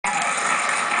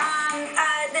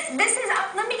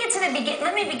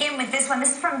let me begin with this one.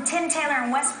 This is from Tim Taylor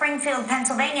in West Springfield,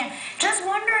 Pennsylvania. Just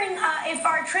wondering if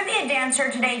our trivia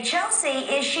dancer today, Chelsea,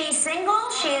 is she single?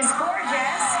 She is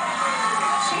gorgeous.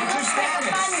 She looks like a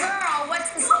fun girl.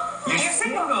 What's the... You're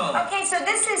single. Okay, so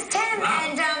this is Tim,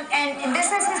 and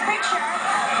this is his picture.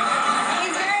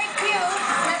 He's very cute.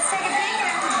 Let's take a peek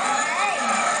at him. Hey,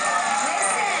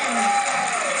 listen.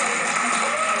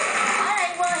 All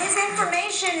right, well, his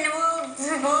information,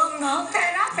 we'll hook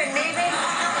that up, and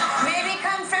maybe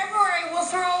come February we'll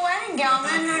throw a wedding gown.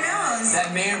 Who knows?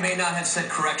 That may or may not have said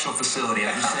correctional facility.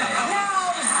 I'm just saying. No,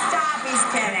 stop. He's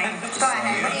kidding. Go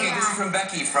ahead. Okay, this is from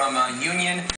Becky from Union.